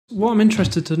What I'm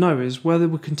interested to know is whether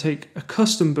we can take a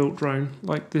custom built drone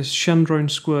like this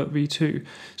Shendrones Squirt V2.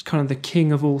 It's kind of the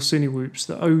king of all Cinewhoops,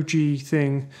 the OG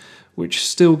thing, which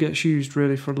still gets used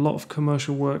really for a lot of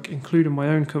commercial work, including my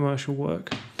own commercial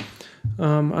work.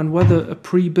 And whether a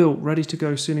pre-built,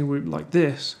 ready-to-go Cinewhoop like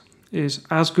this is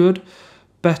as good,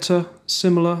 better,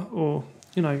 similar, or,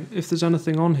 you know, if there's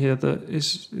anything on here that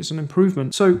is an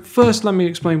improvement. So first, let me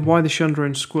explain why the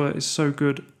Shendrones Squirt is so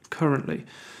good currently.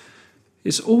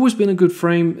 It's always been a good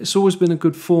frame, it's always been a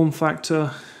good form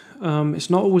factor. It's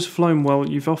not always flown well.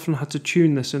 You've often had to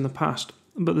tune this in the past,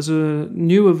 but there's a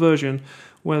newer version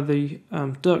where the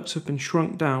ducts have been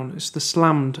shrunk down. It's the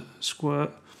Slammed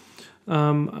Squirt.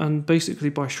 And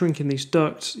basically by shrinking these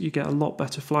ducts you get a lot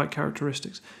better flight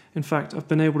characteristics. In fact, I've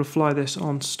been able to fly this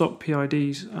on stock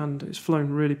PIDs and it's flown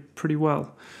really pretty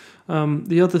well.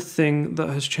 The other thing that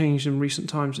has changed in recent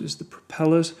times is the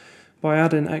propellers. By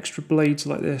adding extra blades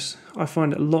like this, I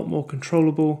find it a lot more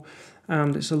controllable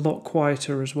and it's a lot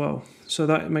quieter as well. So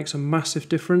that makes a massive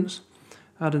difference.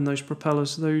 Adding those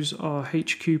propellers, those are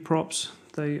HQ props.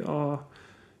 They are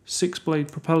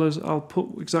 6-blade propellers. I'll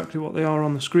put exactly what they are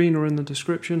on the screen or in the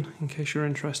description in case you're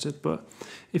interested. But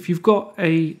if you've got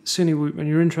a Cinewhoop and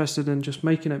you're interested in just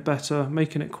making it better,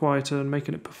 making it quieter and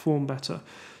making it perform better,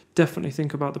 definitely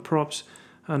think about the props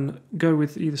and go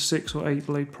with either 6 or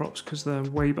 8-blade props because they're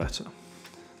way better.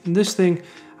 And this thing,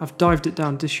 I've dived it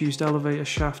down disused elevator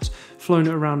shafts, flown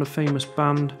it around a famous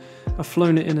band, I've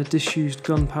flown it in a disused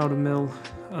gunpowder mill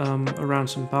around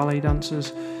some ballet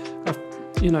dancers.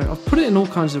 I've put it in all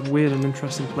kinds of weird and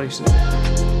interesting places.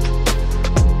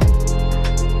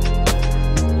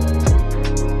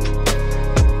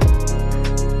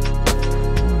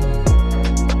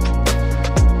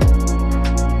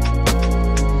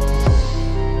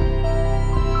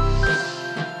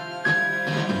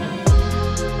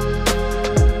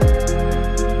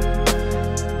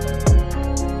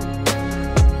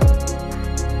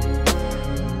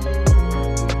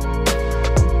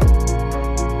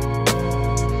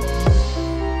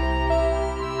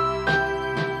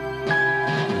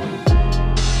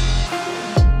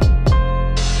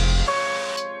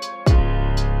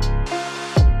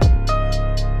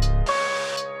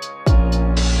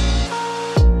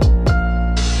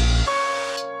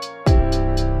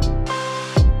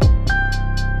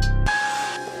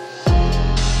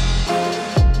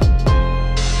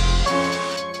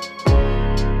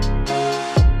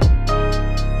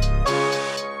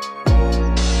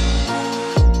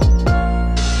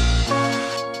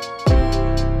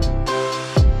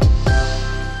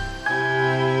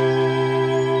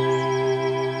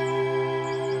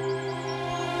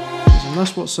 And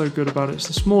that's what's so good about it. It's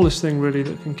the smallest thing really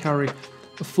that can carry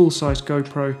a full-size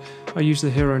GoPro. I use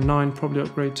the Hero 9, probably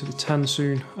upgrade to the 10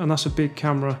 soon, and that's a big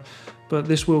camera, but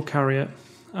this will carry it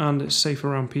and it's safe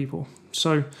around people.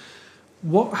 So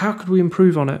how could we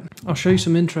improve on it? I'll show you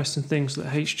some interesting things that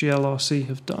HGLRC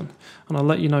have done, and I'll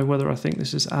let you know whether I think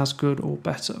this is as good or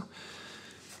better.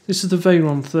 This is the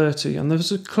Veyron30, and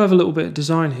there's a clever little bit of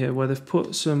design here where they've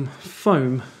put some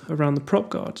foam around the prop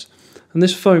guards. And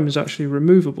this foam is actually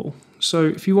removable. So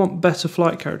if you want better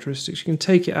flight characteristics, you can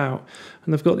take it out,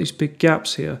 and they've got these big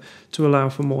gaps here to allow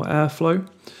for more airflow.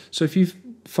 So if you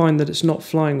find that it's not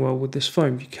flying well with this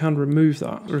foam, you can remove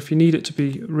that. Or if you need it to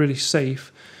be really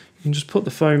safe, you can just put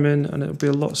the foam in and it'll be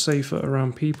a lot safer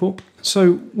around people.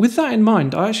 So with that in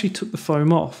mind, I actually took the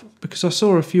foam off because I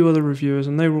saw a few other reviewers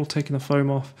and they were all taking the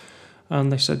foam off and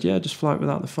they said, yeah, just fly it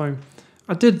without the foam.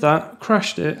 I did that,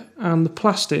 crashed it, and the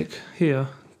plastic here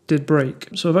did break.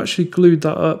 So I've actually glued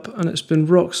that up and it's been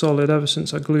rock solid ever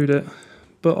since I glued it.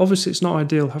 But obviously it's not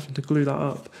ideal having to glue that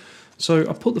up. So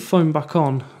I put the foam back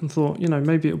on and thought, you know,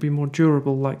 maybe it'll be more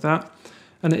durable like that.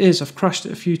 And it is. I've crashed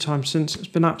it a few times since. It's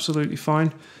been absolutely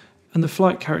fine. And the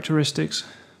flight characteristics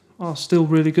are still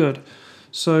really good.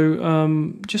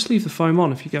 So just leave the foam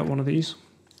on if you get one of these.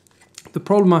 The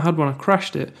problem I had when I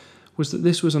crashed it was that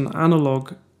this was an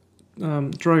Analogue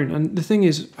drone. And the thing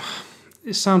is,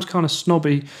 it sounds kind of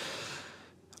snobby.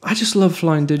 I just love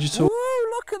flying digital. Woo,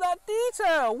 look at that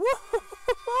detail!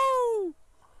 Woo!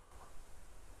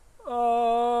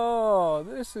 Oh,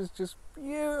 this is just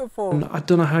beautiful. And I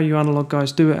don't know how you Analogue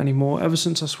guys do it anymore. Ever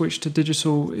since I switched to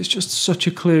digital, it's just such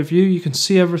a clear view. You can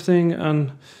see everything,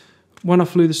 and when I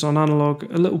flew this on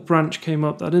Analogue, a little branch came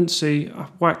up that I didn't see. I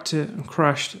whacked it and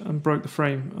crashed and broke the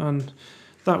frame, and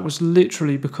that was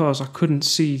literally because I couldn't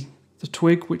see the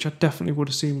twig, which I definitely would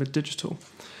have seen with digital.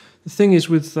 The thing is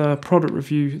with product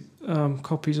review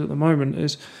copies at the moment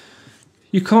is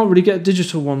You can't really get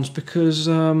digital ones because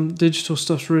digital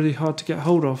stuff's really hard to get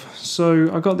hold of. So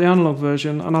I got the analog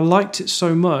version and I liked it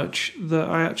so much that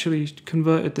I actually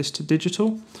converted this to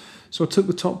digital. So I took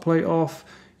the top plate off,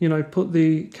 you know, put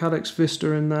the Cadex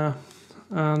Vista in there,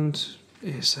 and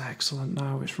it's excellent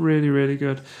now. It's really, really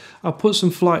good. I'll put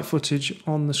some flight footage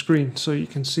on the screen so you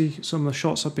can see some of the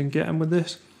shots I've been getting with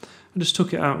this. I just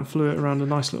took it out and flew it around a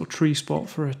nice little tree spot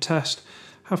for a test.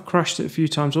 I've crashed it a few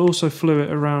times. I also flew it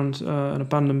around an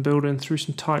abandoned building through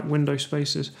some tight window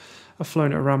spaces. I've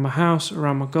flown it around my house,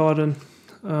 around my garden.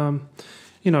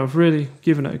 You know, I've really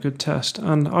given it a good test.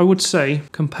 And I would say,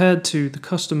 compared to the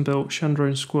custom-built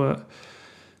Shendrones Squirt,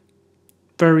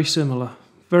 very similar.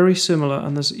 Very similar,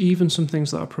 and there's even some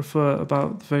things that I prefer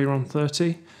about the Veyron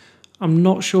 30. I'm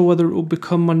not sure whether it will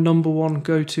become my #1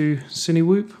 go-to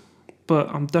Cinewhoop, but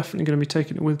I'm definitely going to be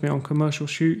taking it with me on commercial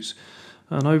shoots.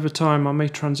 And over time, I may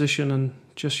transition and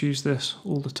just use this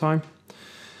all the time.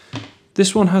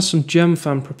 This one has some gem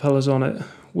fan propellers on it,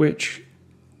 which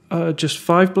are just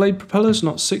 5-blade propellers,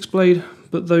 not 6-blade,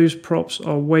 but those props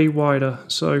are way wider.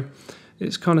 So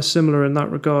it's kind of similar in that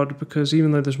regard, because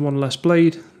even though there's one less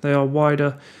blade, they are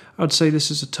wider. I'd say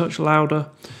this is a touch louder,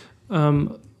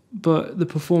 but the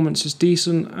performance is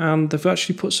decent, and they've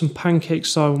actually put some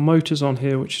pancake-style motors on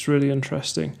here, which is really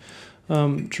interesting.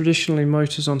 Traditionally,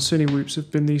 motors on Cinewhoops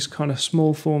have been these kind of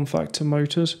small form factor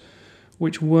motors,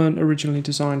 which weren't originally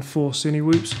designed for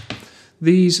Cinewhoops.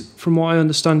 These, from what I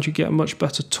understand, you get a much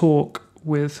better torque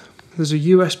with. There's a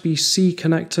USB-C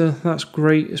connector, that's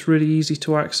great, it's really easy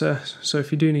to access, so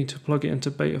if you do need to plug it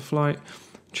into Betaflight,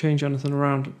 change anything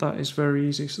around, that is very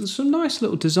easy. So there's some nice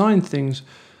little design things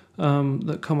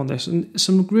that come on this, and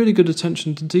some really good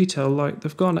attention to detail, like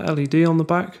they've got an LED on the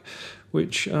back,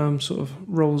 which sort of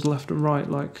rolls left and right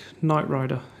like Knight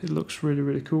Rider. It looks really,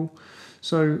 really cool.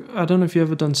 So I don't know if you've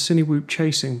ever done Cinewhoop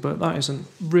chasing, but that is a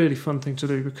really fun thing to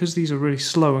do, because these are really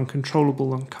slow and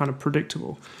controllable and kind of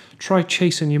predictable. Try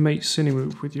chasing your mate's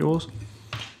Cinewhoop with yours,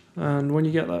 and when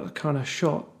you get that kind of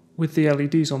shot with the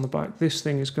LEDs on the back, this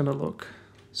thing is going to look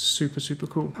super, super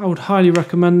cool. I would highly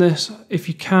recommend this. If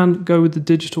you can, go with the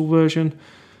digital version.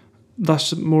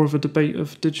 That's more of a debate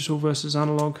of digital versus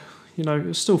analog. You know,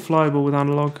 it's still flyable with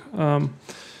analog.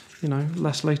 You know,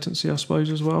 less latency, I suppose,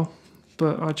 as well.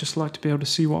 But I just like to be able to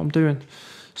see what I'm doing.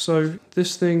 So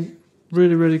this thing,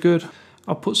 really, really good.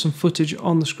 I'll put some footage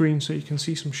on the screen so you can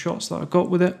see some shots that I got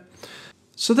with it.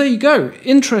 So there you go.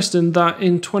 Interesting that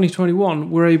in 2021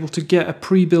 we're able to get a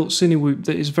pre-built Cinewhoop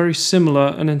that is very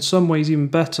similar and in some ways even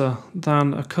better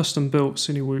than a custom-built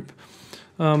Cinewhoop.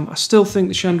 I still think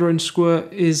the Shendrones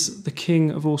Squirt is the king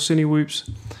of all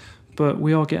Cinewhoops, but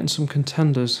we are getting some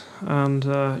contenders. And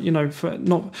you know,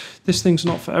 this thing's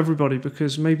not for everybody,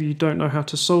 because maybe you don't know how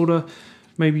to solder,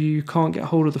 maybe you can't get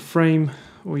hold of the frame,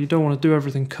 or you don't want to do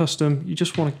everything custom, you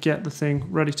just want to get the thing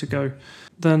ready to go,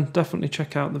 then definitely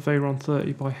check out the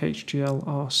Veyron30 by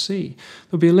HGLRC.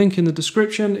 There'll be a link in the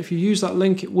description. If you use that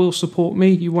link, it will support me.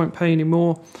 You won't pay any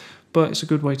more, but it's a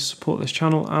good way to support this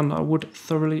channel, and I would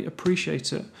thoroughly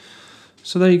appreciate it.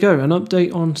 So there you go, an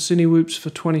update on Cinewhoops for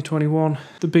 2021.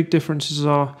 The big differences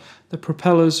are the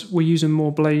propellers, we're using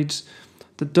more blades.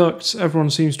 The ducts, everyone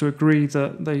seems to agree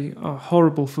that they are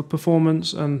horrible for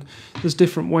performance, and there's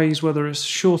different ways, whether it's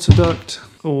shorter duct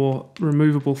or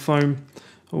removable foam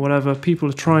or whatever. People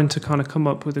are trying to kind of come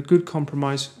up with a good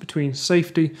compromise between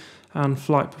safety and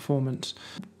flight performance.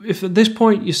 If at this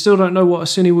point you still don't know what a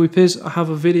Cinewhoop is, I have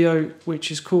a video which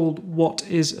is called What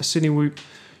is a Cinewhoop?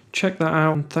 Check that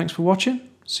out, and thanks for watching.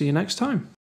 See you next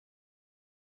time.